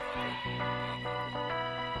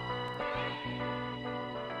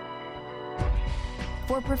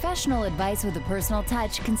For professional advice with a personal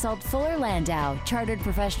touch, consult Fuller Landau, Chartered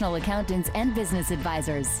Professional Accountants and Business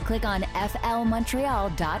Advisors. Click on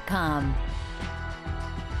flmontreal.com.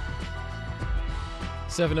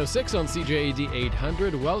 7:06 on CJAD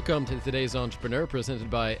 800. Welcome to today's Entrepreneur, presented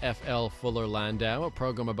by FL Fuller Landau, a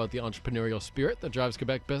program about the entrepreneurial spirit that drives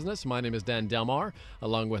Quebec business. My name is Dan Delmar,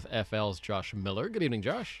 along with FL's Josh Miller. Good evening,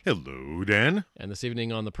 Josh. Hello, Dan. And this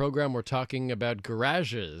evening on the program, we're talking about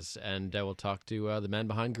garages, and we'll talk to the man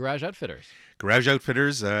behind Garage Outfitters. Garage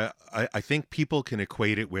Outfitters, I think people can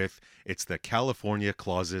equate it with, it's the California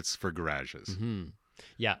closets for garages. Mm-hmm.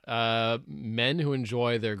 Yeah, men who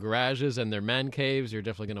enjoy their garages and their man caves. You're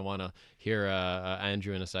definitely going to want to hear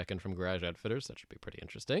Andrew in a second from Garage Outfitters. That should be pretty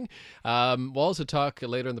interesting. We'll also talk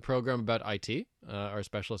later in the program about IT. Our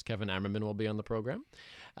specialist, Kevin Ammerman, will be on the program.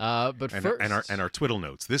 But first... And our twiddle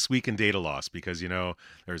notes this week in data loss, because, you know,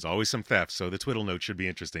 there's always some theft. So the twiddle note should be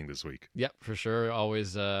interesting this week. Yep, for sure.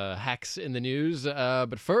 Always hacks in the news.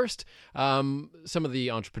 But first, some of the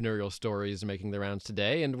entrepreneurial stories making the rounds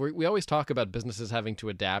today. And we always talk about businesses having to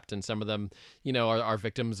adapt, and some of them, you know, are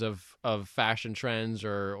victims of fashion trends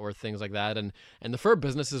or things like that. And the fur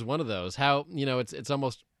business is one of those. How, you know,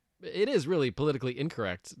 it is really politically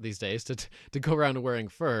incorrect these days to go around wearing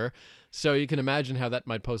fur. So you can imagine how that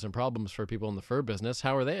might pose some problems for people in the fur business.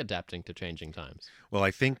 How are they adapting to changing times? Well,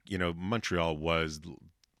 I think, you know, Montreal was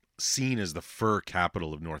seen as the fur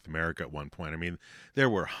capital of North America at one point. I mean, there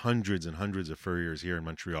were hundreds and hundreds of furriers here in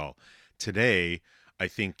Montreal. Today, I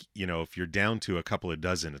think, you know, if you're down to a couple of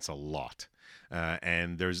dozen, it's a lot.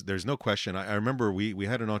 And there's no question. I remember we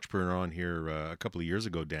had an entrepreneur on here a couple of years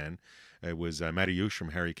ago, Dan. It was Mariusz from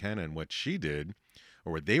Harry Canna, and what she did,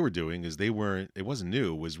 or what they were doing, is it wasn't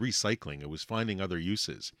new, it was recycling. It was finding other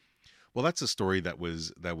uses. Well, that's a story that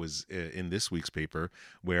was in this week's paper,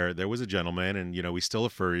 where there was a gentleman, and, you know, he's still a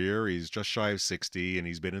furrier. He's just shy of 60, and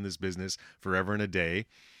he's been in this business forever and a day,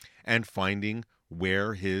 and finding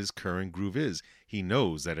where his current groove is. He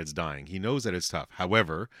knows that it's dying. He knows that it's tough.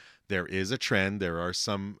 However, there is a trend. There are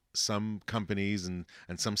some companies and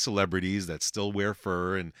some celebrities that still wear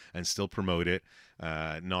fur and still promote it,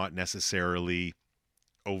 not necessarily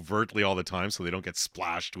overtly all the time, so they don't get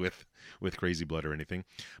splashed with crazy blood or anything.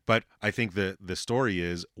 But I think the story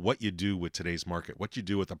is what you do with today's market, what you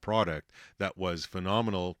do with a product that was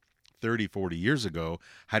phenomenal 30, 40 years ago.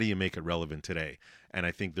 How do you make it relevant today? And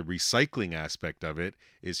I think the recycling aspect of it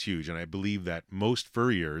is huge. And I believe that most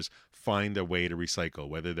furriers find a way to recycle,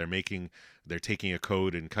 whether they're taking a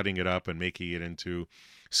coat and cutting it up and making it into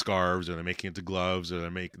scarves, or they're making it into gloves, or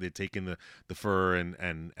they're taking the fur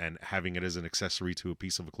and having it as an accessory to a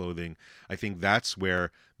piece of clothing. I think that's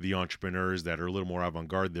where the entrepreneurs that are a little more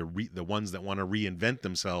avant-garde, the ones that want to reinvent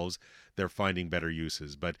themselves, they're finding better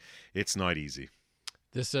uses. But it's not easy.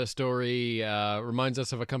 This story reminds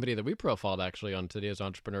us of a company that we profiled actually on today's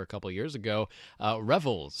Entrepreneur a couple of years ago,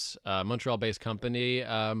 Revels, a Montreal-based company,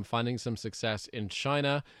 finding some success in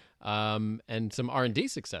China and some R&D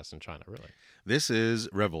success in China, really. This is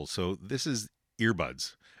Revels. So this is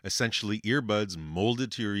earbuds, essentially earbuds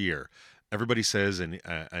molded to your ear. Everybody says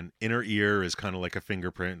an inner ear is kind of like a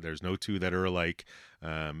fingerprint. There's no two that are alike.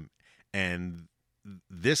 And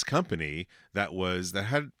this company that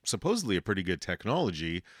had supposedly a pretty good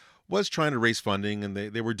technology was trying to raise funding, and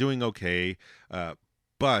they were doing okay,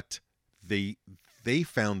 but they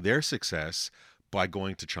found their success by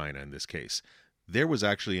going to China. In this case, there was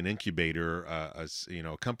actually an incubator, a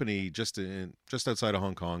company just outside of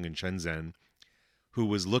Hong Kong in Shenzhen, who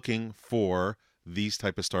was looking for these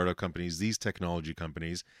type of startup companies, these technology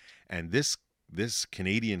companies, and this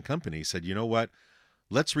Canadian company said, you know what?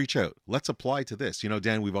 Let's reach out. Let's apply to this. You know,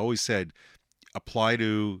 Dan, we've always said apply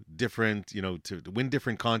to different, to win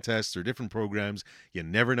different contests or different programs. You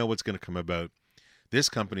never know what's going to come about. This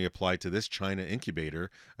company applied to this China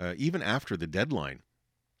incubator even after the deadline,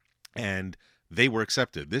 and they were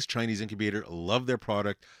accepted. This Chinese incubator loved their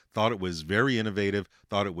product, thought it was very innovative,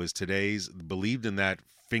 thought it was today's, believed in that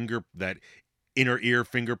inner ear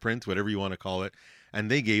fingerprint, whatever you want to call it.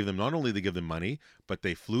 And they gave them, not only they give them money, but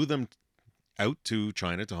they flew them out to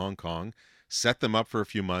China, to Hong Kong, set them up for a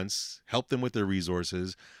few months, help them with their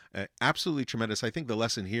resources. Absolutely tremendous. I think the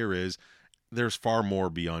lesson here is there's far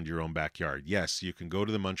more beyond your own backyard. Yes, you can go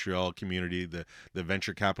to the Montreal community, the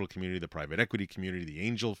venture capital community, the private equity community, the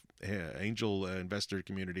angel investor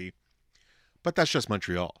community, but that's just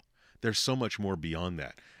Montreal. There's so much more beyond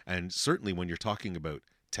that. And certainly when you're talking about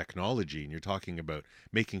technology and you're talking about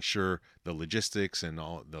making sure the logistics and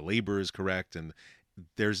all the labor is correct, and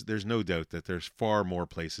there's no doubt that there's far more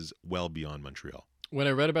places well beyond Montreal. When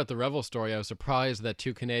I read about the Revel story, I was surprised that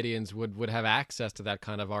two Canadians would have access to that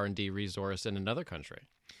kind of R&D resource in another country.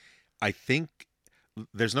 I think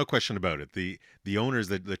there's no question about it. The owners,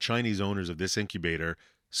 the Chinese owners of this incubator,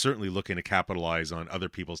 certainly looking to capitalize on other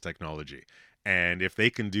people's technology. And if they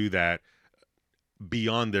can do that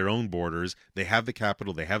beyond their own borders, they have the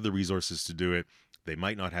capital, they have the resources to do it. They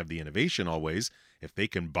might not have the innovation always. If they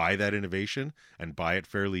can buy that innovation and buy it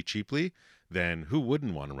fairly cheaply, then who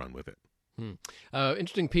wouldn't want to run with it?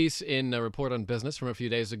 Interesting piece in a report on business from a few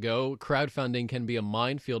days ago. Crowdfunding can be a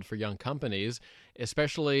minefield for young companies,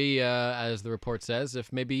 especially, as the report says,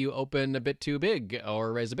 if maybe you open a bit too big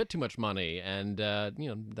or raise a bit too much money. And,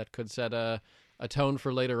 that could set a tone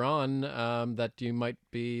for later on that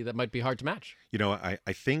might be hard to match.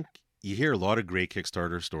 I think you hear a lot of great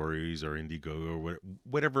Kickstarter stories or Indiegogo or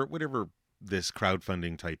whatever this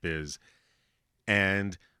crowdfunding type is.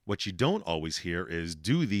 And what you don't always hear is,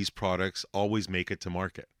 do these products always make it to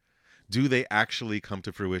market? Do they actually come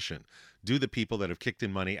to fruition? Do the people that have kicked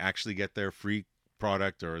in money actually get their free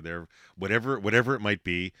product or their whatever it might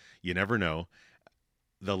be? You never know.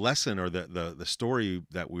 The lesson or the story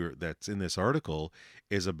that's in this article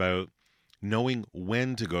is about knowing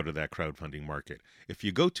when to go to that crowdfunding market. If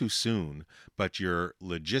you go too soon, but your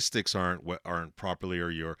logistics aren't properly, or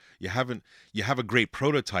you have a great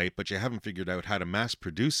prototype, but you haven't figured out how to mass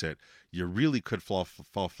produce it, you really could fall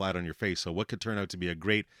flat on your face. So what could turn out to be a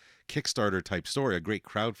great Kickstarter type story, a great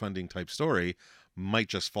crowdfunding type story, might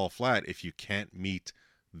just fall flat if you can't meet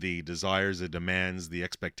the desires, the demands, the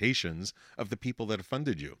expectations of the people that have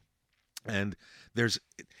funded you. And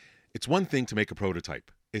it's one thing to make a prototype.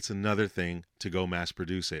 It's another thing to go mass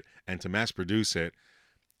produce it, and to mass produce it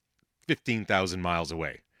 15,000 miles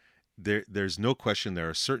away. There's no question there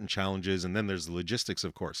are certain challenges, and then there's the logistics,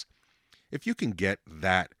 of course. If you can get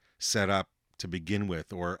that set up to begin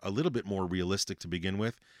with, or a little bit more realistic to begin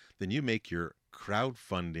with, then you make your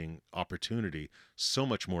crowdfunding opportunity so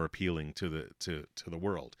much more appealing to the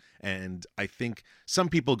world. And I think some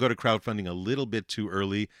people go to crowdfunding a little bit too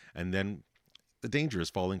early, and then the danger is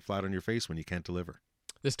falling flat on your face when you can't deliver.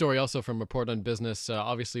 This story also from Report on Business.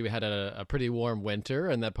 Obviously, we had a pretty warm winter,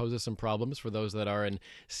 and that poses some problems for those that are in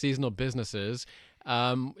seasonal businesses.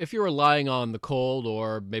 If you're relying on the cold,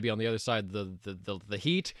 or maybe on the other side, the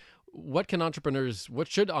heat, what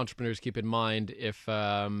should entrepreneurs keep in mind if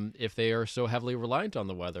they are so heavily reliant on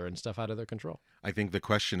the weather and stuff out of their control? I think the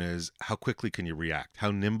question is, how quickly can you react?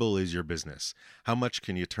 How nimble is your business? How much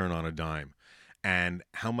can you turn on a dime? And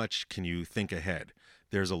how much can you think ahead?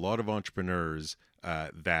 There's a lot of entrepreneurs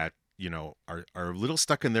that are a little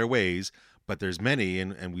stuck in their ways, but there's many,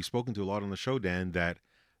 and we've spoken to a lot on the show, Dan, that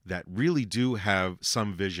really do have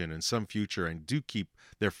some vision and some future, and do keep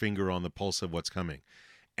their finger on the pulse of what's coming.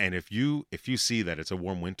 And if you see that it's a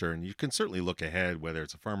warm winter, and you can certainly look ahead, whether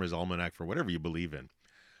it's a farmer's almanac for whatever you believe in,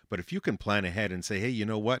 but if you can plan ahead and say, hey, you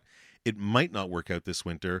know what, it might not work out this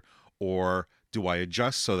winter, or do I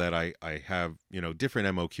adjust so that I have,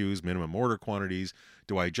 different MOQs, minimum order quantities?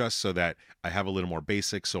 Do I adjust so that I have a little more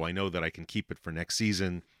basic so I know that I can keep it for next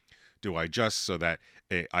season? Do I adjust so that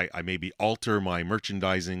I maybe alter my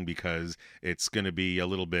merchandising because it's going to be a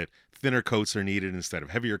little bit thinner coats are needed instead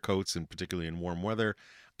of heavier coats, and particularly in warm weather?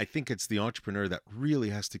 I think it's the entrepreneur that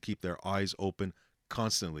really has to keep their eyes open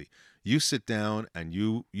constantly. You sit down and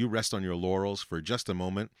you rest on your laurels for just a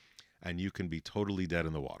moment, and you can be totally dead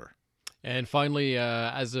in the water. And finally,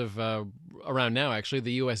 as of around now, actually,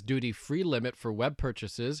 the U.S. duty-free limit for web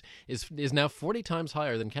purchases is now 40 times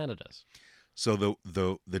higher than Canada's. So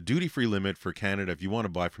the duty-free limit for Canada, if you want to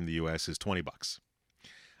buy from the U.S., is $20.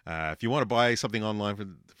 If you want to buy something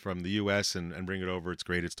online from the U.S. and bring it over, it's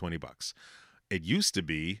great. It's $20. It used to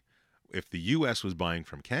be, if the U.S. was buying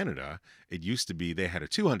from Canada, it used to be they had a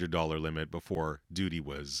 $200 limit before duty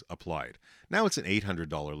was applied. Now it's an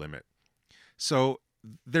 $800 limit. So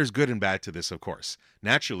there's good and bad to this, of course.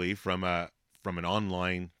 Naturally, from an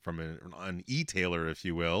e-tailer, if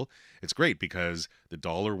you will, it's great because the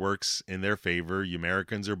dollar works in their favor. You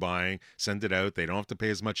Americans are buying, send it out. They don't have to pay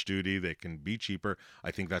as much duty. They can be cheaper.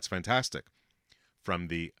 I think that's fantastic. From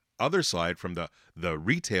the other side, from the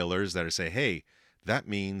retailers that are say, hey, that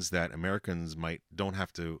means that Americans don't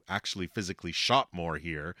have to actually physically shop more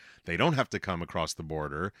here. They don't have to come across the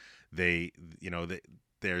border. There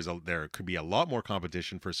could be a lot more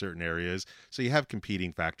competition for certain areas. So you have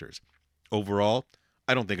competing factors. Overall,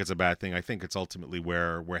 I don't think it's a bad thing. I think it's ultimately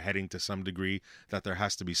where we're heading to some degree, that there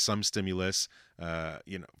has to be some stimulus,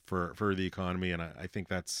 for the economy. And I think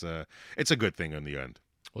that's it's a good thing in the end.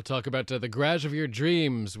 We'll talk about the garage of your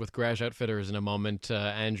dreams with Garage Outfitters in a moment.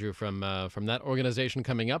 Andrew from that organization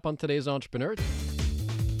coming up on today's Entrepreneur.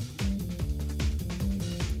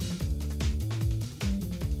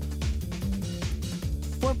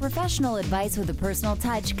 For professional advice with a personal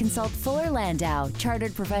touch, consult Fuller Landau,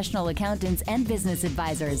 Chartered Professional Accountants and Business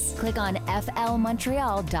Advisors. Click on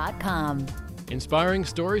flmontreal.com. Inspiring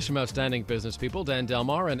stories from outstanding business people. Dan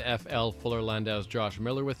Delmar and FL Fuller Landau's Josh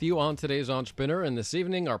Miller with you on today's Entrepreneur. And this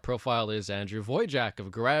evening, our profile is Andrew Wojtczak of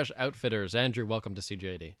Garage Outfitters. Andrew, welcome to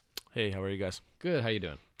CJD. Hey, how are you guys? Good. How you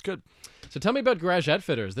doing? Good. So tell me about Garage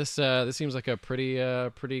Outfitters. This seems like a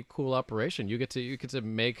pretty cool operation. You get to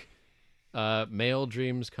make male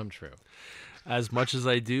dreams come true. As much as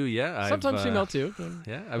I do, yeah. Sometimes female too.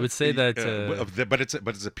 Yeah, I would say that. But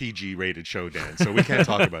it's a PG rated show, Dan, so we can't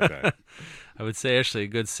talk about that. I would say actually a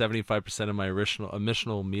good 75% of my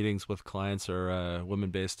initial meetings with clients are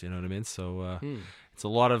women based. You know what I mean? So it's a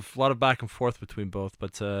lot of back and forth between both.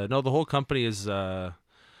 But no, the whole company is the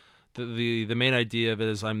main idea of it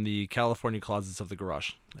is I'm the California closets of the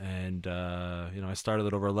garage, and I started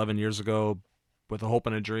it over 11 years ago with a hope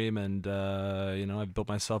and a dream, and I've built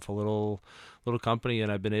myself a little company,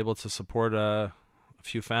 and I've been able to support a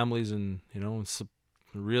few families, and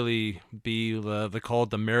really be the called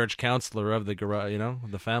the marriage counselor of the garage,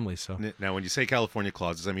 the family. So now, when you say California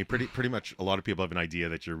closets, I mean pretty much a lot of people have an idea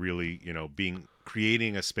that you're really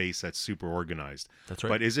creating a space that's super organized. That's right.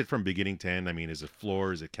 But is it from beginning to end? I mean, is it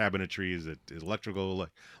floor? Is it cabinetry? Is it electrical?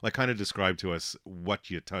 Like kind of describe to us what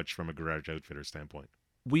you touch from a Garage Outfitter standpoint.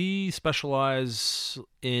 We specialize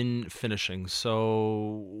in finishing.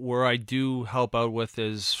 So where I do help out with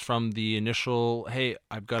is from the initial, hey,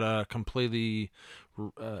 I've got a completely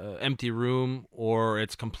empty room, or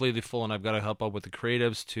it's completely full and I've got to help out with the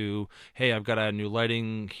creatives, to, hey, I've got to add new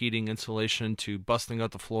lighting, heating, insulation, to busting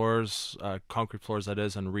out the floors, concrete floors that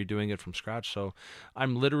is, and redoing it from scratch. So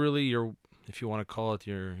I'm literally your, if you want to call it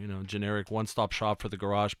your, generic one-stop shop for the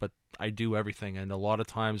garage, but I do everything. And a lot of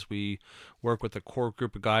times we work with a core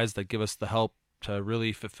group of guys that give us the help to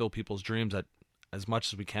really fulfill people's dreams at as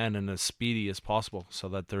much as we can and as speedy as possible, so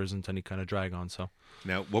that there isn't any kind of drag on. So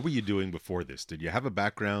now, what were you doing before this? Did you have a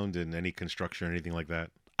background in any construction or anything like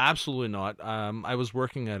that? Absolutely not. I was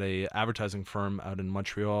working at a advertising firm out in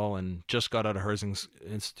Montreal and just got out of Herzing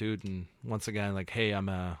Institute. And once again, like, hey, I'm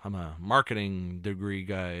a marketing degree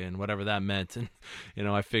guy, and whatever that meant. And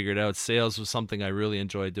I figured out sales was something I really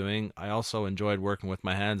enjoyed doing. I also enjoyed working with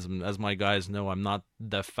my hands. And as my guys know, I'm not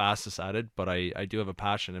the fastest at it, but I do have a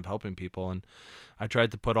passion of helping people. And I tried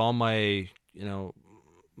to put all my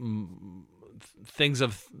things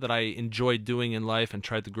that I enjoyed doing in life and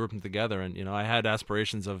tried to group them together. And I had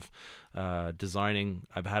aspirations of designing.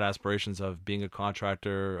 I've had aspirations of being a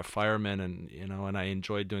contractor, a fireman, and I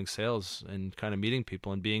enjoyed doing sales and kind of meeting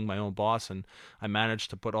people and being my own boss. And I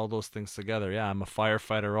managed to put all those things together. Yeah, I'm a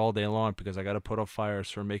firefighter all day long because I got to put out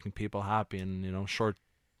fires for making people happy, and short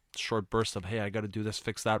bursts of, hey, I got to do this,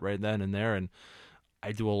 fix that right then and there. And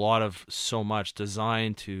I do a lot of so much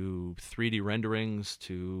design to 3D renderings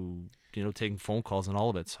to taking phone calls and all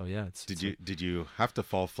of it. So yeah, did you have to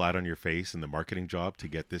fall flat on your face in the marketing job to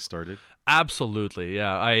get this started? Absolutely,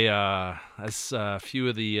 yeah. I as a few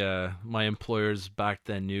of the my employers back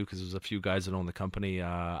then knew, because there was a few guys that owned the company.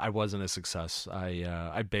 I wasn't a success.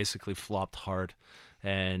 I basically flopped hard.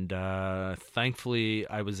 And thankfully,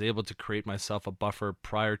 I was able to create myself a buffer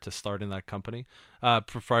prior to starting that company.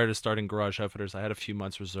 Prior to starting Garage Outfitters, I had a few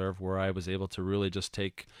months reserve where I was able to really just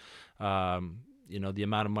take, the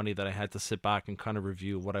amount of money that I had to sit back and kind of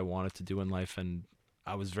review what I wanted to do in life. And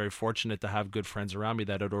I was very fortunate to have good friends around me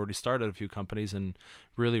that had already started a few companies and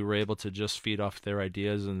really were able to just feed off their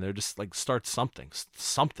ideas, and they're just like, start something,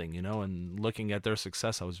 and looking at their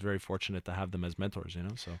success, I was very fortunate to have them as mentors,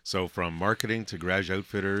 So from marketing to Garage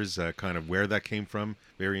Outfitters, kind of where that came from,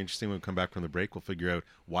 very interesting. When we come back from the break, we'll figure out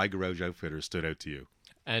why Garage Outfitters stood out to you.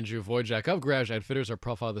 Andrew Wojtczak of Garage Outfitters, our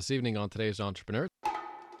profile this evening on today's Entrepreneur.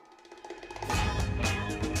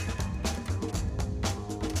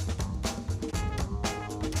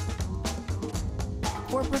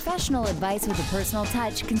 For professional advice with a personal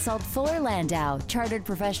touch, consult Fuller Landau, Chartered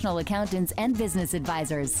Professional Accountants and Business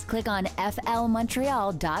Advisors. Click on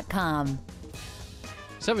flmontreal.com.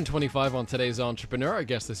 7:25 on today's Entrepreneur. Our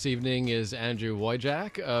guest this evening is Andrew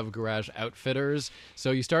Wojtczak of Garage Outfitters.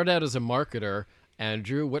 So you started out as a marketer.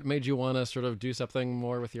 Andrew, what made you want to sort of do something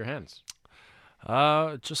more with your hands?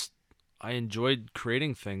 I enjoyed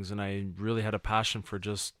creating things, and I really had a passion for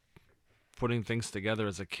just putting things together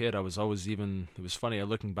as a kid. I was always it was funny,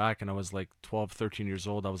 looking back, and I was like 12, 13 years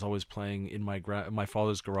old. I was always playing in my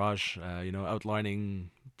father's garage, outlining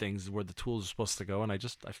things where the tools are supposed to go, and I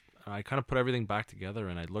kind of put everything back together,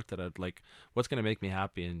 and I looked at it like, what's going to make me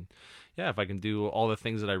happy, and yeah, if I can do all the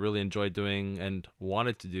things that I really enjoy doing and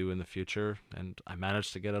wanted to do in the future, and I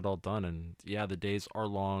managed to get it all done. And yeah, the days are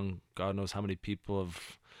long. God knows how many people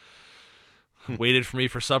have waited for me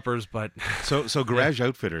for suppers, but so Garage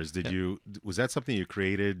Outfitters, was that something you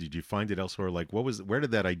created? Did you find it elsewhere? Like, where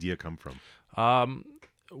did that idea come from?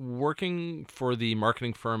 Working for the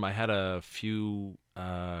marketing firm, I had a few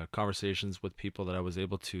conversations with people that I was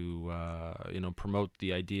able to promote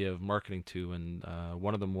the idea of marketing to, and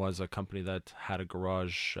one of them was a company that had a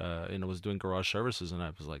garage, was doing garage services, and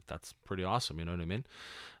I was like, that's pretty awesome, you know what I mean?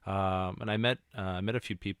 And I met a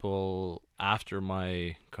few people after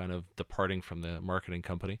my kind of departing from the marketing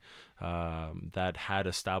company that had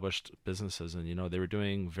established businesses, and they were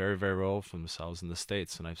doing very, very well for themselves in the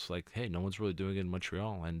States. And I was like, hey, no one's really doing it in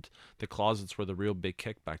Montreal. And the closets were the real big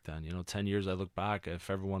kick back then. 10 years I look back, if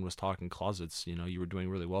everyone was talking closets, you were doing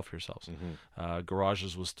really well for yourselves.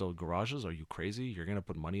 Garages was still garages. Are you crazy? You're gonna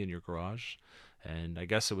put money in your garage? And I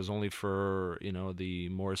guess it was only for, the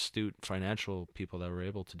more astute financial people that were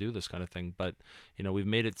able to do this kind of thing. But, we've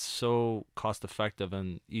made it so cost effective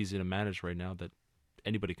and easy to manage right now that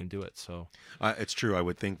anybody can do it. So it's true. I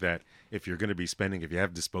would think that if you're going to be spending, if you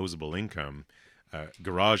have disposable income,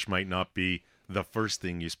 garage might not be the first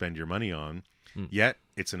thing you spend your money on. Yet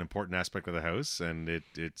it's an important aspect of the house, and it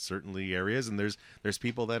certainly areas, and there's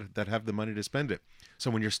people that have the money to spend it. So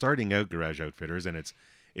when you're starting out Garage Outfitters, and it's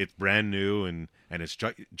brand new and it's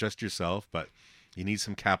just yourself, but you need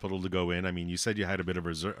some capital to go in. I mean, you said you had a bit of a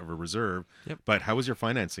reserve, Yep. But how was your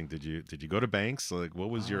financing? Did you go to banks? Like, what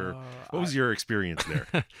was your experience there?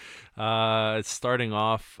 Starting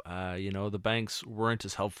off, the banks weren't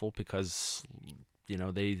as helpful because,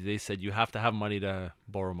 they said you have to have money to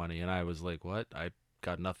borrow money, and I was like, what? I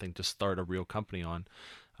got nothing to start a real company on.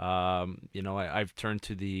 I've turned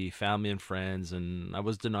to the family and friends, and I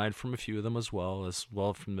was denied from a few of them as well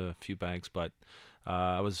from the few banks, but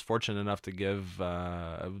I was fortunate enough to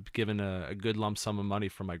given a good lump sum of money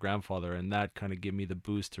from my grandfather, and that kind of gave me the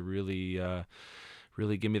boost to really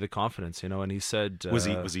give me the confidence, and he said, was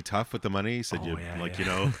he tough with the money? He said,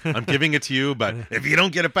 yeah. I'm giving it to you, but if you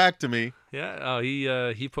don't get it back to me. Yeah,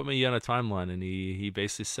 he put me on a timeline, and he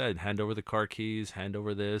basically said, hand over the car keys, hand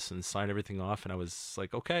over this, and sign everything off. And I was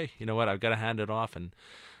like, okay, you know what, I've got to hand it off. And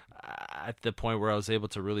at the point where I was able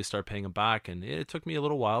to really start paying him back, and it took me a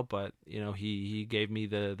little while, but he gave me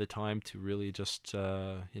the time to really just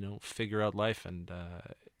figure out life, and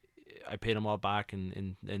I paid him all back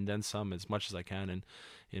and then some, as much as I can. And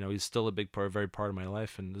he's still a very part of my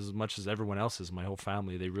life, and as much as everyone else is, my whole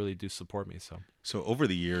family, they really do support me. So over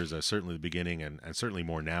the years, certainly the beginning, and certainly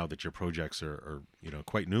more now that your projects are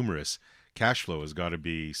quite numerous, cash flow has got to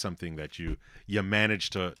be something that you manage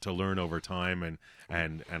to learn over time,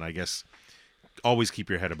 and I guess always keep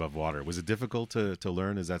your head above water. Was it difficult to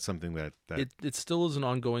learn? Is that something that it still is an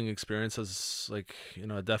ongoing experience? As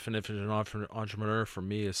a definition of an entrepreneur for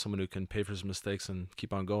me is someone who can pay for his mistakes and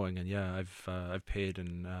keep on going. And yeah, I've paid,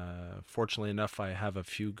 and fortunately enough, I have a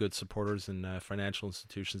few good supporters in financial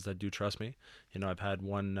institutions that do trust me. I've had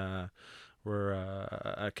one where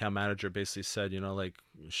an account manager basically said,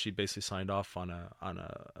 she basically signed off on a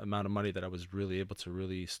amount of money that I was really able to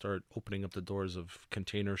really start opening up the doors of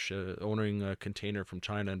owning a container from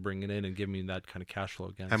China and bringing it in and giving me that kind of cash flow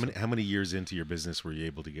again. How many years into your business were you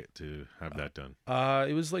able to get to have that done?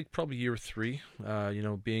 It was probably year 3.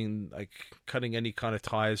 Being cutting any kind of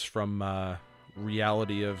ties from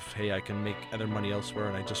reality of, hey, I can make other money elsewhere,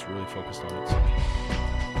 and I just really focused on it.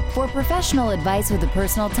 For professional advice with a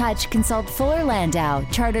personal touch, consult Fuller Landau,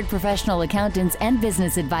 Chartered Professional Accountants and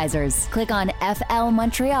Business Advisors. Click on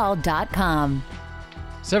flmontreal.com.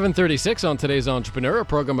 7:36 on today's Entrepreneur, a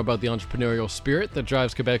program about the entrepreneurial spirit that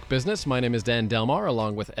drives Quebec business. My name is Dan Delmar,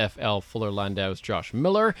 along with FL Fuller Landau's Josh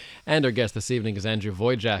Miller, and our guest this evening is Andrew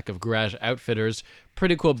Wojtczak of Garage Outfitters.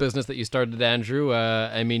 Pretty cool business that you started, Andrew.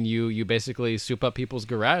 You basically soup up people's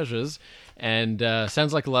garages, and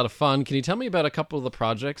sounds like a lot of fun. Can you tell me about a couple of the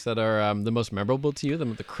projects that are the most memorable to you,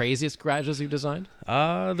 the craziest garages you've designed?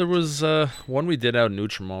 There was one we did out in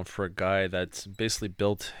Outremont for a guy that basically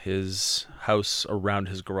built his house around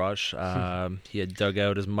his garage. He had dug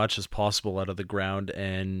out as much as possible out of the ground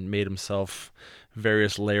and made himself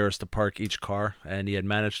various layers to park each car, and he had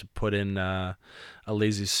managed to put in a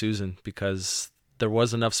Lazy Susan because there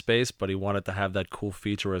was enough space, but he wanted to have that cool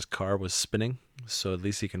feature where his car was spinning, so at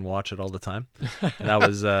least he can watch it all the time. And that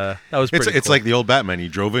was pretty It's cool. like the old Batman. You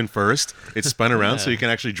drove in first, it spun around so you can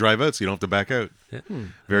actually drive out, so you don't have to back out. Yeah.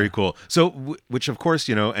 Very cool. So, which of course,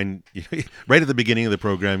 and right at the beginning of the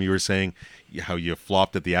program, you were saying how you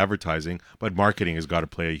flopped at the advertising, but marketing has got to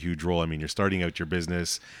play a huge role. I mean, you're starting out your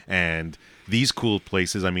business, and these cool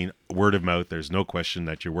places, I mean, word of mouth, there's no question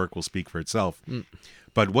that your work will speak for itself.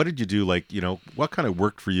 But what did you do? Like, what kind of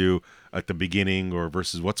worked for you at the beginning or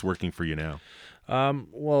versus what's working for you now?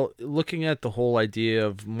 Well, looking at the whole idea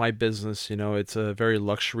of my business, it's a very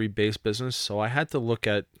luxury-based business. So I had to look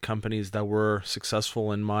at companies that were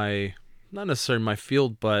successful in not necessarily my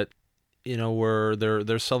field, but where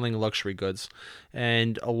they're selling luxury goods,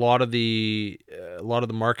 and a lot of the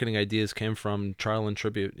marketing ideas came from trial and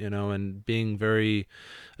tribute, and being very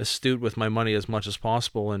astute with my money as much as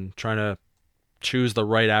possible and trying to choose the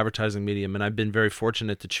right advertising medium. And I've been very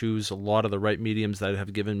fortunate to choose a lot of the right mediums that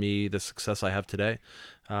have given me the success I have today.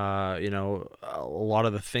 A lot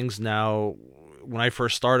of the things now, when I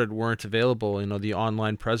first started, weren't available. The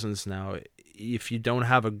online presence now, if you don't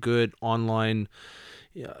have a good online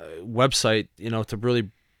website, to really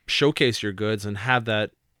showcase your goods and have that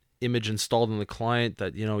image installed in the client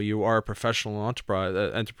that you are a professional enterprise,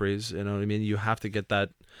 you have to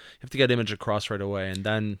get image across right away, and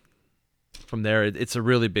then from there, it's a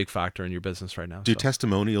really big factor in your business right now. Do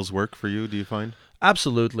testimonials work for you, do you find?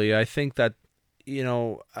 Absolutely. I think that,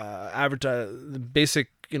 basic,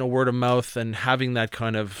 word of mouth and having that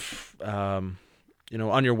kind of, on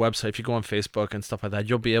your website, if you go on Facebook and stuff like that,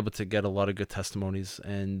 you'll be able to get a lot of good testimonies,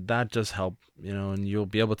 and that does help, and you'll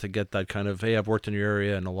be able to get that kind of, hey, I've worked in your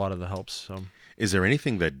area, and a lot of the helps. So, is there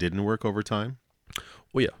anything that didn't work over time?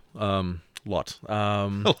 Well, yeah. Lot.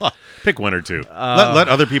 Pick one or two. Let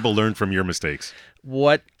other people learn from your mistakes.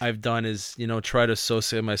 What I've done is, try to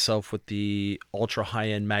associate myself with the ultra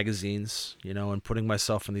high-end magazines, and putting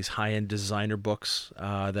myself in these high-end designer books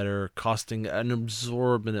that are costing an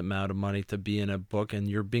absorbent amount of money to be in a book, and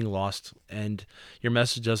you're being lost, and your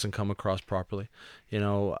message doesn't come across properly.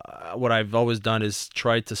 What I've always done is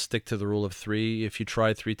try to stick to the rule of 3. If you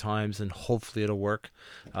try 3 times, then hopefully it'll work.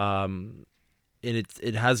 And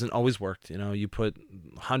it hasn't always worked. You put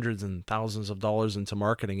hundreds and thousands of dollars into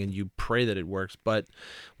marketing and you pray that it works. But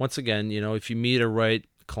once again, if you meet a right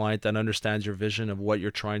client that understands your vision of what you're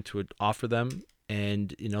trying to offer them,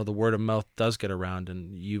 and the word of mouth does get around,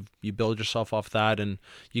 and you build yourself off that, and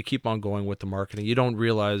you keep on going with the marketing. You don't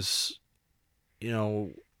realize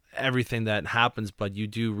everything that happens, but you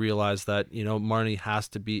do realize that money has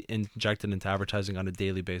to be injected into advertising on a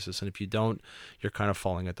daily basis, and if you don't, you're kind of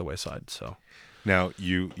falling at the wayside. So now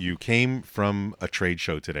you came from a trade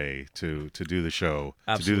show today to do the show.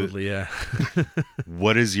 Absolutely, yeah.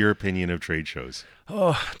 What is your opinion of trade shows?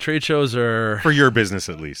 Oh, trade shows are, for your business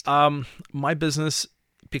at least. My business,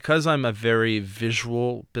 because I'm a very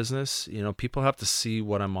visual business, people have to see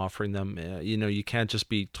what I'm offering them. You can't just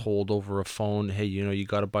be told over a phone, hey, you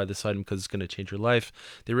got to buy this item because it's going to change your life.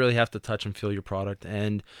 They really have to touch and feel your product.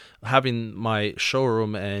 And having my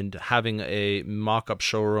showroom and having a mock-up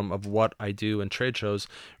showroom of what I do in trade shows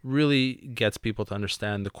really gets people to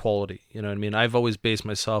understand the quality. You know what I mean? I've always based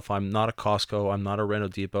myself, I'm not a Costco, I'm not a Reno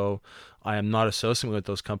Depot, I am not associating with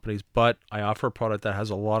those companies, but I offer a product that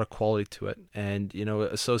has a lot of quality to it. And,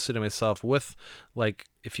 associating myself with, like,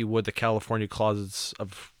 if you would, the California closets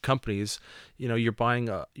of companies, you're buying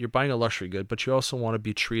a luxury good, but you also want to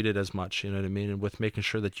be treated as much, you know what I mean? And with making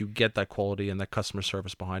sure that you get that quality and that customer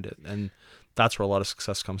service behind it. And that's where a lot of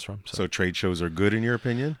success comes from. So trade shows are good in your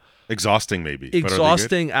opinion? Exhausting maybe.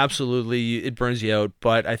 Exhausting, absolutely. It burns you out,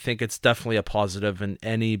 but I think it's definitely a positive in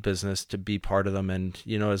any business to be part of them. And,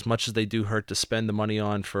 as much as they do hurt to spend the money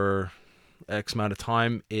on for X amount of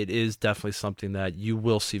time, it is definitely something that you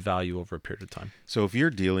will see value over a period of time. So if you're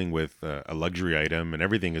dealing with a luxury item and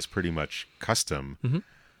everything is pretty much custom,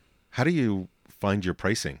 how do you find your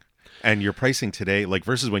pricing? And your pricing today, like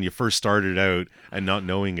versus when you first started out and not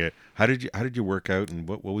knowing it, how did you work out, and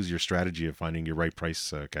what was your strategy of finding your right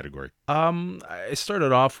price category? I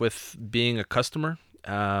started off with being a customer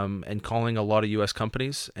and calling a lot of U.S.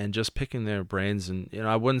 companies and just picking their brains. And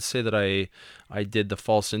I wouldn't say that I did the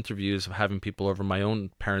false interviews of having people over my own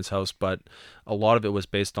parents' house, but a lot of it was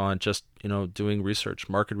based on just doing research,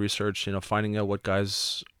 market research, finding out what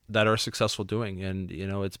guys that are successful doing. And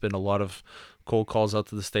it's been a lot of cold calls out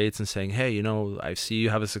to the States and saying, hey, I see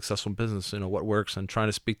you have a successful business, what works, and trying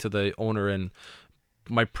to speak to the owner. And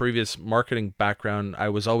my previous marketing background, I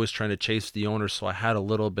was always trying to chase the owner, so I had a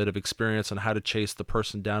little bit of experience on how to chase the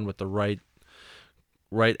person down with the right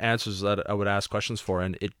right answers that I would ask questions for,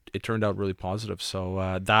 and it turned out really positive.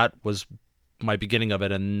 So that was my beginning of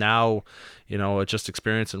it, and now, it's just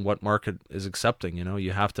experience in what market is accepting.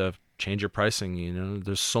 You have to change your pricing.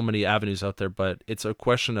 There's so many avenues out there, but it's a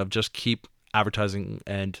question of just keep advertising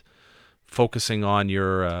and focusing on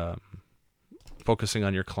your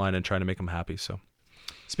client and trying to make them happy. So.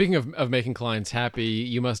 Speaking of making clients happy,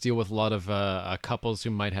 you must deal with a lot of couples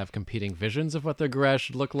who might have competing visions of what their garage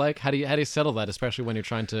should look like. How do you settle that, especially when you're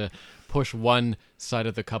trying to push one side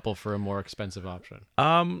of the couple for a more expensive option?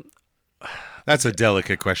 That's a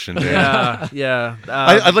delicate question, Dan. Yeah.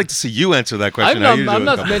 I'd like to see you answer that question. I'm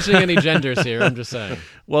not mentioning any genders here. I'm just saying.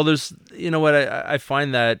 Well, there's, what I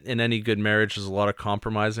find that in any good marriage, there's a lot of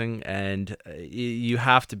compromising, and you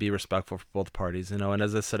have to be respectful for both parties, And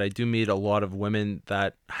as I said, I do meet a lot of women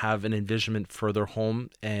that have an envisionment for their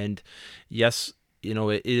home, and yes,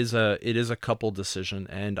 it is a couple decision,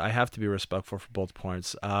 and I have to be respectful for both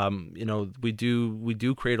points. We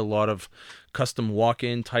do create a lot of custom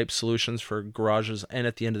walk-in type solutions for garages, and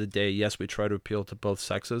at the end of the day, yes, we try to appeal to both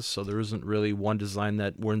sexes, so there isn't really one design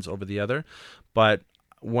that wins over the other. But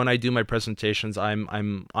when I do my presentations,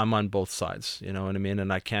 I'm on both sides, you know what I mean?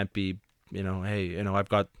 And I can't be, hey, I've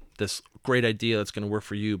got this great idea that's going to work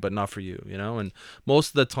for you, but not for you, And most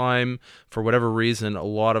of the time, for whatever reason, a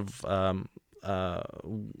lot of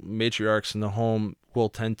matriarchs in the home will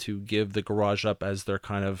tend to give the garage up as their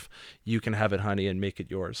kind of, you can have it, honey, and make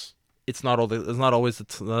it yours. It's not always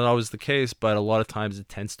the case, but a lot of times it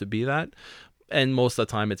tends to be that. And most of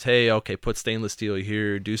the time it's, hey, okay, put stainless steel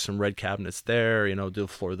here, do some red cabinets there, do the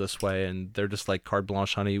floor this way, and they're just like, carte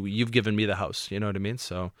blanche, honey, you've given me the house, you know what I mean?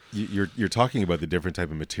 So you're talking about the different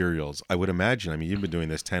type of materials. I would imagine, you've been doing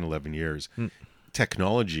this 10, 11 years.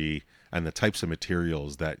 Technology and the types of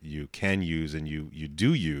materials that you can use and you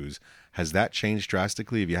do use, has that changed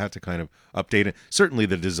drastically? If you have to kind of update it, certainly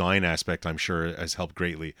the design aspect, I'm sure, has helped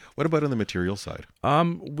greatly. What about on the material side?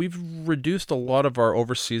 We've reduced a lot of our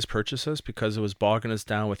overseas purchases because it was bogging us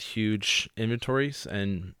down with huge inventories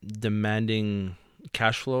and demanding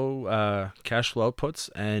cash flow outputs.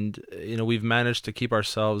 And we've managed to keep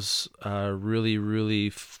ourselves really,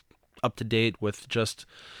 really up to date with just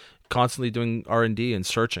constantly doing R&D and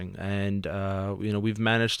searching, and we've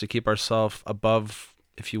managed to keep ourselves above,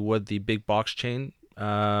 if you would, the big box chain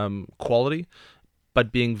quality,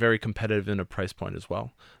 but being very competitive in a price point as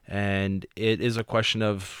well. And it is a question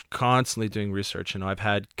of constantly doing research. I've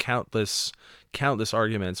had countless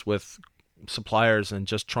arguments with suppliers and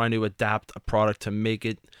just trying to adapt a product to make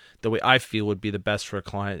it the way I feel would be the best for a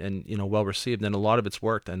client and well received. And a lot of it's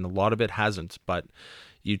worked and a lot of it hasn't, but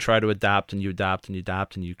you try to adapt and you adapt and you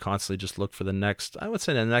adapt and you constantly just look for the next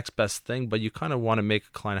best thing, but you kind of want to make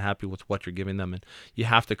a client happy with what you're giving them, and you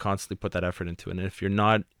have to constantly put that effort into it. And if you're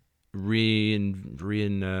not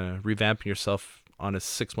revamping yourself on a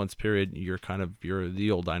 6 months period, you're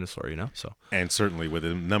the old dinosaur, So, and certainly with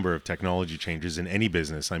a number of technology changes in any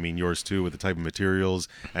business, yours too, with the type of materials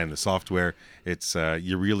and the software, it's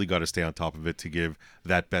you really got to stay on top of it to give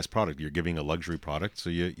that best product. You're giving a luxury product,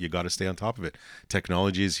 so you got to stay on top of it.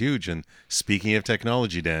 Technology is huge, and speaking of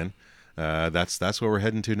technology, Dan, that's where we're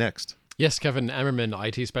heading to next. Yes, Kevin Ammerman,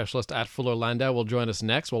 IT specialist at Fuller Landau, will join us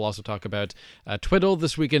next. We'll also talk about Twiddle,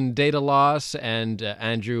 this week in data loss, and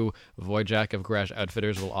Andrew Wojtczak of Garage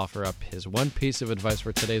Outfitters will offer up his one piece of advice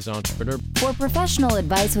for today's entrepreneur. For professional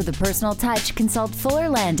advice with a personal touch, consult Fuller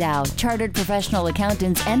Landau, chartered professional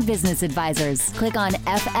accountants and business advisors. Click on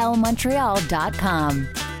flmontreal.com.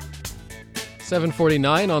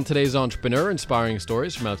 7:49 on today's Entrepreneur, inspiring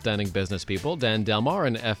stories from outstanding business people. Dan Delmar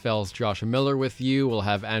and FL's Josh Miller with you. We'll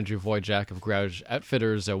have Andrew Wojtczak of Garage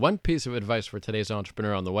Outfitters, one piece of advice for today's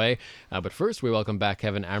Entrepreneur on the way. But first, we welcome back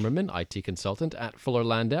Kevin Ammerman, IT consultant at Fuller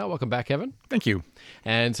Landau. Welcome back, Kevin. Thank you.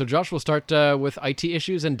 And so, Josh, we'll start with IT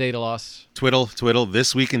issues and data loss. Twiddle,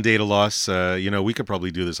 this week in data loss. We could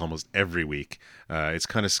probably do this almost every week. It's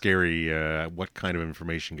kind of scary what kind of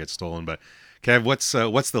information gets stolen, but Kev,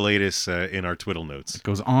 what's the latest in our Twiddle notes? It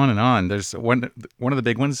goes on and on. There's one of the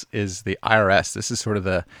big ones is the IRS. This is sort of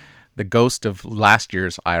the ghost of last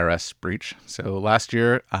year's IRS breach. So last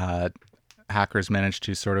year, hackers managed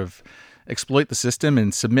to sort of exploit the system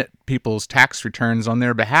and submit people's tax returns on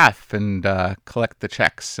their behalf and collect the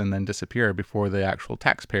checks and then disappear before the actual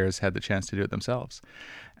taxpayers had the chance to do it themselves.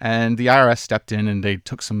 And the IRS stepped in and they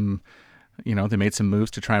took they made some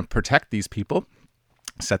moves to try and protect these people.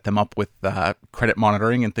 set them up with credit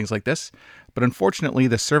monitoring and things like this. But unfortunately,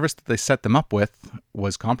 the service that they set them up with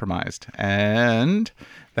was compromised. And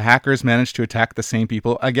the hackers managed to attack the same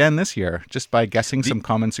people again this year, just by guessing some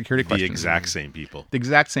common security questions. The exact same people. The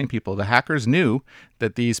exact same people. The hackers knew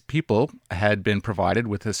that these people had been provided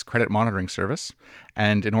with this credit monitoring service.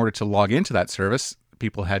 And in order to log into that service,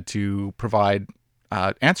 people had to provide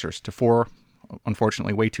answers to 4,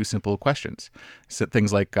 unfortunately, way too simple questions. So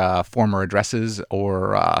things like former addresses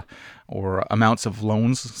or amounts of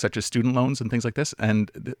loans, such as student loans and things like this. And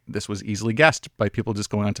this was easily guessed by people just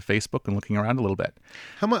going onto Facebook and looking around a little bit.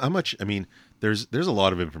 How much? I mean, there's a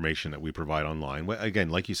lot of information that we provide online. Again,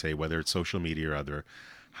 like you say, whether it's social media or other.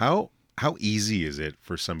 How easy is it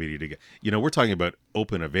for somebody to get? We're talking about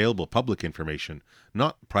open, available, public information,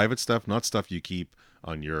 not private stuff, not stuff you keep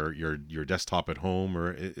on your desktop at home,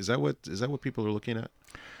 or is that what people are looking at?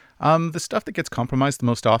 The stuff that gets compromised the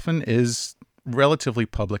most often is relatively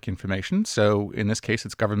public information. So in this case,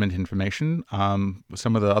 it's government information.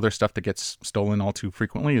 Some of the other stuff that gets stolen all too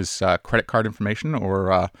frequently is credit card information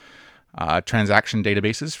or transaction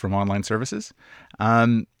databases from online services.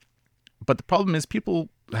 But the problem is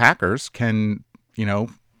hackers can,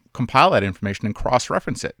 compile that information and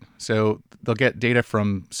cross-reference it. So they'll get data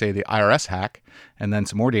from, say, the IRS hack, and then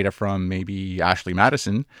some more data from maybe Ashley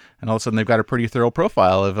Madison, and all of a sudden they've got a pretty thorough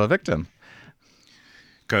profile of a victim.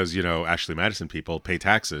 Because, Ashley Madison people pay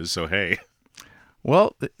taxes, so hey.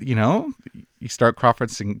 Well, you start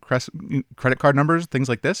cross-referencing credit card numbers, things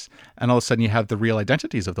like this, and all of a sudden you have the real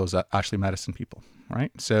identities of those Ashley Madison people,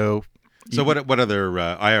 right? So what other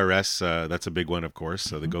IRS? That's a big one, of course.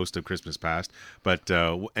 So the Ghost of Christmas Past. But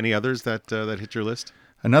any others that hit your list?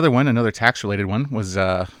 Another tax-related one, was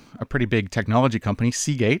a pretty big technology company,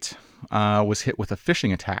 Seagate, was hit with a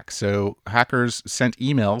phishing attack. So hackers sent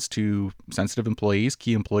emails to sensitive employees,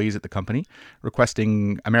 key employees at the company,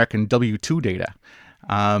 requesting American W-2 data,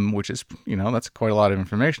 which is, that's quite a lot of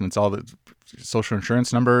information. It's all the social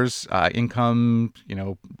insurance numbers, income,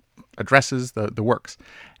 addresses, the works.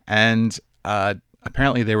 And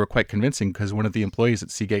apparently they were quite convincing because one of the employees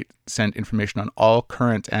at Seagate sent information on all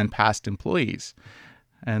current and past employees.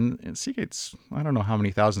 And Seagate's, I don't know how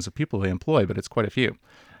many thousands of people they employ, but it's quite a few.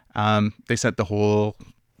 They sent the whole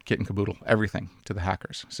kit and caboodle, everything, to the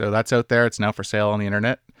hackers. So that's out there. It's now for sale on the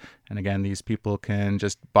internet. And again, these people can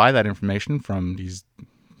just buy that information from these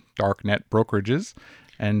darknet brokerages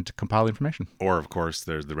and compile information. Or, of course,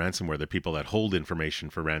 there's the ransomware, the people that hold information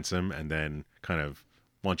for ransom and then kind of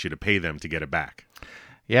want you to pay them to get it back.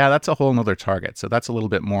 Yeah, that's a whole nother target. So that's a little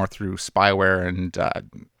bit more through spyware and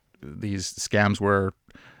these scams where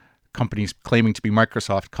companies claiming to be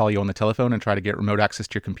Microsoft call you on the telephone and try to get remote access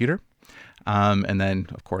to your computer. And then,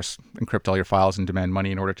 of course, encrypt all your files and demand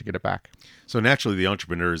money in order to get it back. So naturally, the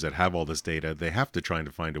entrepreneurs that have all this data, they have to try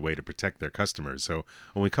to find a way to protect their customers. So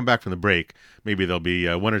when we come back from the break, maybe there'll be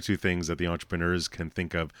one or two things that the entrepreneurs can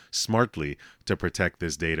think of smartly to protect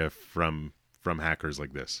this data from hackers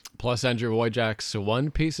like this. Plus, Andrew Wojtczak's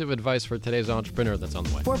one piece of advice for today's entrepreneur that's on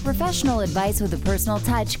the way. For professional advice with a personal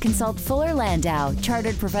touch, consult Fuller Landau,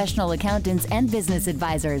 Chartered Professional Accountants and Business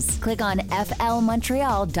Advisors. Click on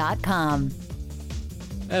flmontreal.com.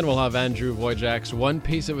 And we'll have Andrew Wojtczak's one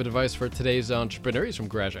piece of advice for today's entrepreneur. He's from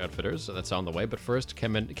Garage Outfitters, so that's on the way. But first,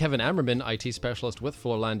 Kevin Ammerman, IT specialist with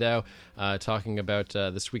Fuller Landau, talking about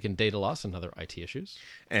this week in data loss and other IT issues.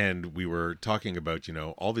 And we were talking about,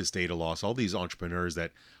 all this data loss, all these entrepreneurs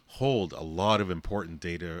that hold a lot of important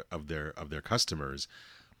data of their customers.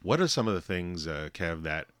 What are some of the things, Kev,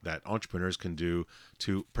 that entrepreneurs can do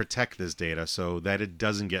to protect this data so that it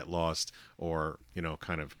doesn't get lost or,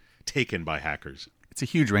 kind of taken by hackers? It's a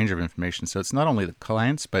huge range of information. So it's not only the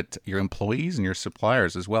clients, but your employees and your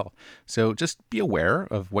suppliers as well. So just be aware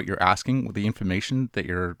of what you're asking, the information that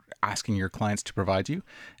you're asking your clients to provide you,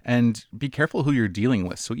 and be careful who you're dealing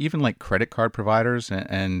with. So even like credit card providers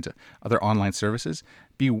and other online services,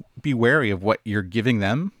 be wary of what you're giving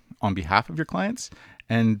them on behalf of your clients,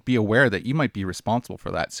 and be aware that you might be responsible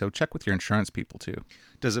for that. So check with your insurance people too.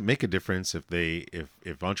 Does it make a difference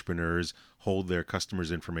if entrepreneurs hold their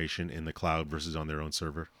customers' information in the cloud versus on their own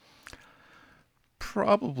server?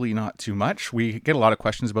 Probably not too much. We get a lot of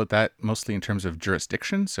questions about that, mostly in terms of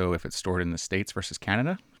jurisdiction. So if it's stored in the States versus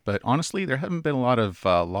Canada. But honestly, there haven't been a lot of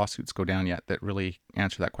lawsuits go down yet that really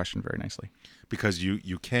answer that question very nicely. Because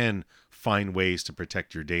you can find ways to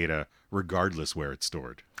protect your data regardless where it's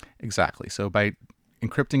stored. Exactly. So by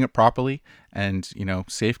encrypting it properly and,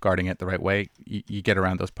 safeguarding it the right way, you get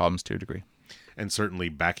around those problems to a degree. And certainly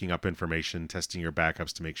backing up information, testing your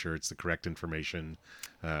backups to make sure it's the correct information,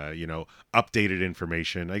 updated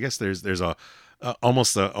information. I guess there's a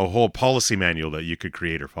almost a whole policy manual that you could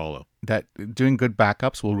create or follow. That doing good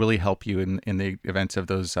backups will really help you in the events of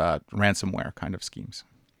those ransomware kind of schemes.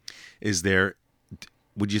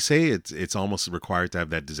 Would you say it's almost required to have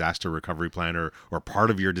that disaster recovery plan, or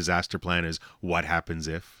part of your disaster plan is what happens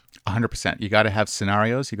if? 100%. You got to have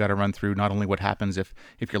scenarios. You got to run through not only what happens if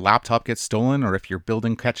your laptop gets stolen, or if your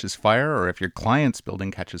building catches fire, or if your client's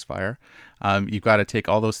building catches fire. You've got to take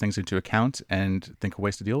all those things into account and think of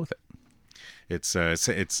ways to deal with it. It's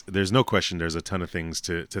there's no question there's a ton of things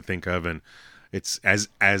to think of, and it's as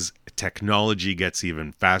technology gets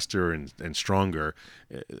even faster and stronger,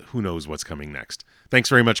 who knows what's coming next. Thanks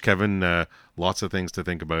very much, Kevin. Lots of things to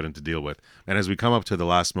think about and to deal with. And as we come up to the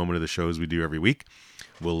last moment of the show, as we do every week,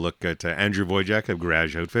 we'll look at Andrew Wojtczak of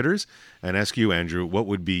Garage Outfitters and ask you, Andrew, what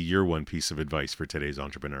would be your one piece of advice for today's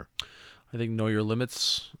entrepreneur? I think know your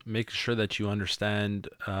limits, make sure that you understand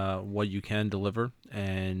what you can deliver,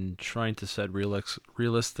 and trying to set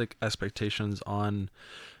realistic expectations on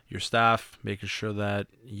your staff, making sure that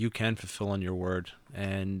you can fulfill on your word.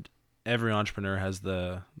 And every entrepreneur has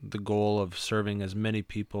the goal of serving as many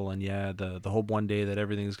people, and the hope one day that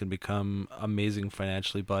everything is going to become amazing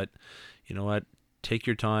financially. But you know what? Take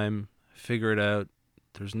your time, figure it out.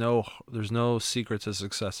 There's no secret to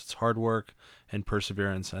success. It's hard work and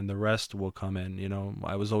perseverance, and the rest will come in. You know,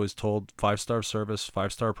 I was always told 5-star service,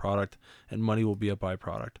 5-star product, and money will be a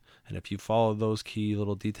byproduct. And if you follow those key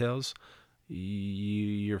little details,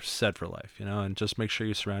 you're set for life, you know. And just make sure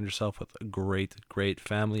you surround yourself with a great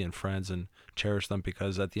family and friends, and cherish them,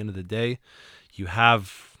 because at the end of the day, you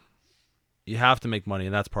have to make money,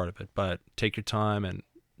 and that's part of it. But take your time and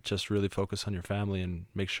just really focus on your family and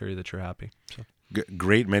make sure that you're happy. So.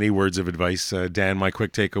 Great many words of advice. Dan, my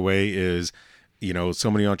quick takeaway is, you know,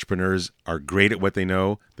 so many entrepreneurs are great at what they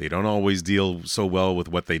know. They don't always deal so well with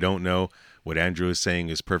what they don't know. What Andrew is saying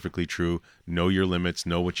is perfectly true. Know your limits,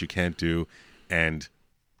 know what you can't do, and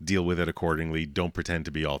deal with it accordingly. Don't pretend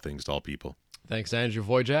to be all things to all people. Thanks, Andrew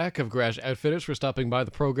Wojtczak of Garage Outfitters, for stopping by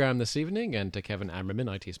the program this evening, and to Kevin Ammerman,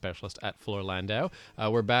 IT specialist at Fuller Landau.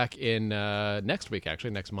 We're back in next week,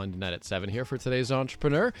 actually, next Monday night at 7 here for today's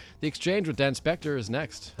Entrepreneur. The Exchange with Dan Spector is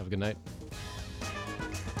next. Have a good night.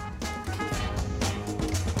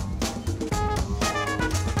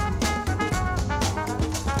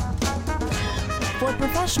 For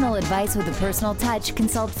professional advice with a personal touch,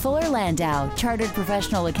 consult Fuller Landau, Chartered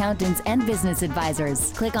Professional Accountants and Business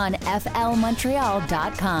Advisors. Click on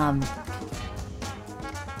flmontreal.com.